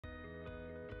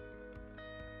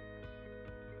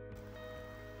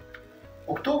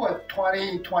October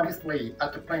 2023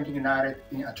 at the Printing United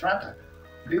in Atlanta,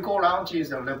 RICOH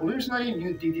launches a revolutionary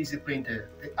new DTG printer,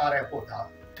 the RICOH.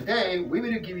 Today, we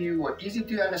will give you an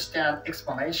easy-to-understand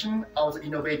explanation of the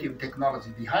innovative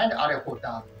technology behind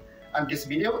RICOH, and this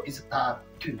video is part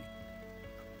 2.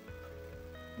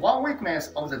 One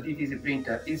weakness of the DTG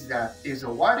printer is that if the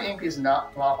white ink is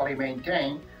not properly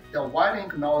maintained, the white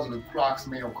ink nozzle clogs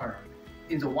may occur.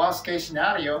 In the worst-case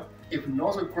scenario, if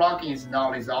nozzle clogging is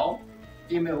not resolved,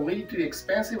 it may lead to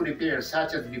expensive repairs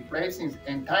such as replacing the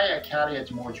entire carriage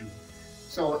module.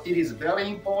 So it is very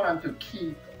important to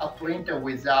keep a printer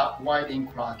without white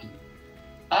ink clogging.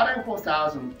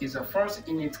 RICOH is the first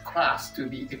in its class to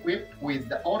be equipped with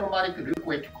the automatic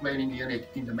liquid cleaning unit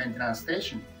in the maintenance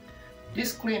station.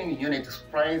 This cleaning unit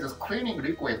sprays cleaning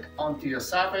liquid onto the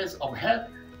surface of head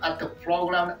at the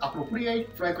programmed appropriate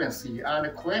frequency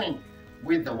and cleaning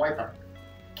with the wiper,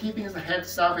 keeping the head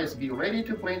surface be ready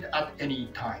to print at any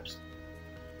times.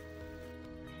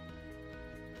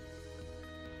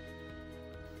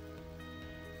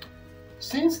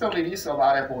 Since the release of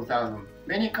RICOH,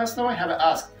 many customers have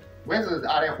asked whether the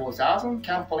RICOH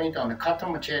can print on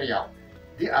cotton material.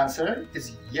 The answer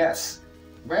is yes.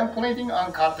 When printing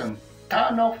on cotton,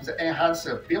 turn off the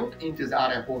enhancer built into the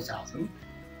RICOH.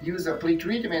 Use a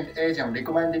pretreatment agent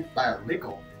recommended by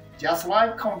RICOH, just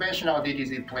like conventional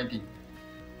DTG printing.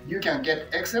 You can get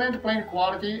excellent print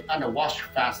quality and wash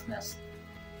fastness.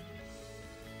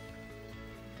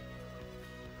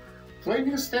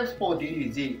 Printing steps for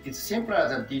DTG is simpler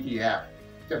than DTF.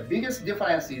 The biggest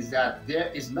difference is that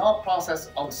there is no process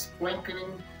of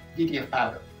sprinkling DTF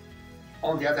powder.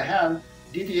 On the other hand,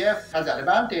 DTF has the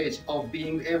advantage of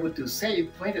being able to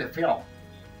save printed film.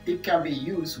 It can be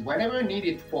used whenever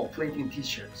needed for printing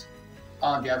t-shirts.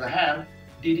 On the other hand,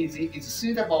 DTG is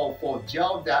suitable for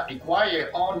jobs that require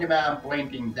on-demand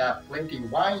printing printing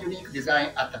one unique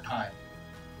design at a time.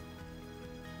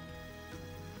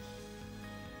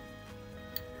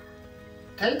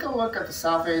 Take a look at the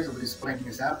surface of this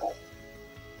printing sample.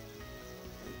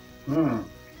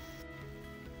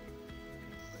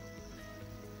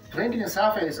 Printing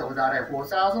surface of the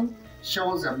RICOH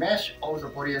shows the mesh of the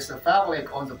polyester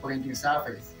fabric on the printing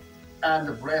surface, and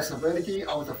the breathability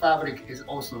of the fabric is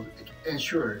also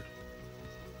ensured.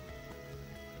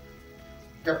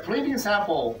 The printing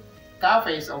sample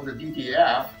surface of the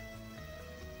DTF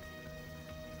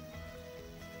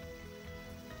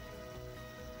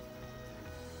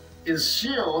is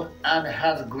sealed and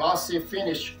has glossy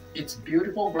finish. It's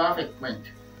beautiful graphic print.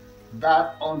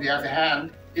 But on the other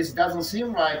hand, it doesn't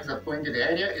seem like the printed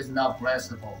area is not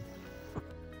breathable.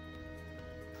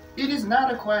 It is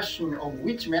not a question of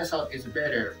which method is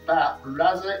better, but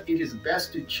rather it is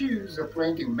best to choose a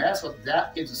printing method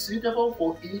that is suitable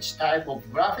for each type of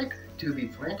graphic to be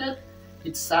printed,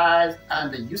 its size,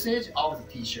 and the usage of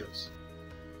the t-shirts.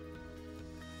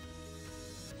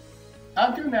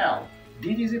 Until now,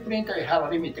 DTG printer had a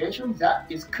limitation that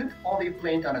it could only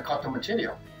print on a cotton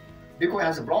material. RICOH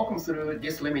has broken through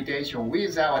this limitation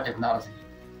with our technology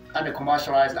and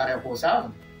commercialized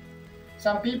RICOH.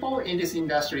 Some people in this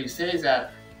industry say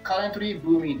that currently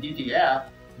booming DTF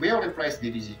will replace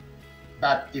DTG.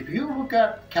 But if you look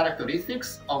at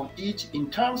characteristics of each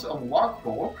in terms of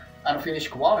workflow and finish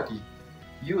quality,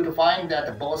 you will find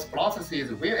that both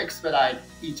processes will expedite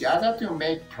each other to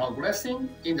make progressing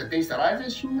in the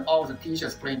digitalization of the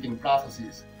t-shirt printing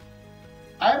processes.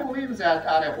 I believe that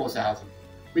RICOH,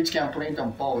 which can print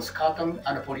on both cotton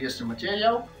and polyester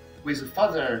material, will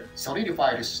further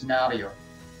solidify this scenario.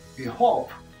 We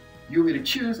hope you will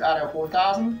choose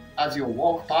RICOH as your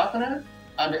work partner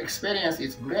and experience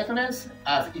its greatness,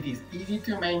 as it is easy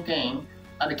to maintain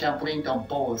and can print on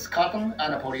both cotton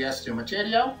and polyester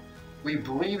material. We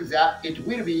believe that it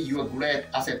will be your great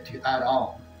asset to add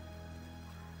on.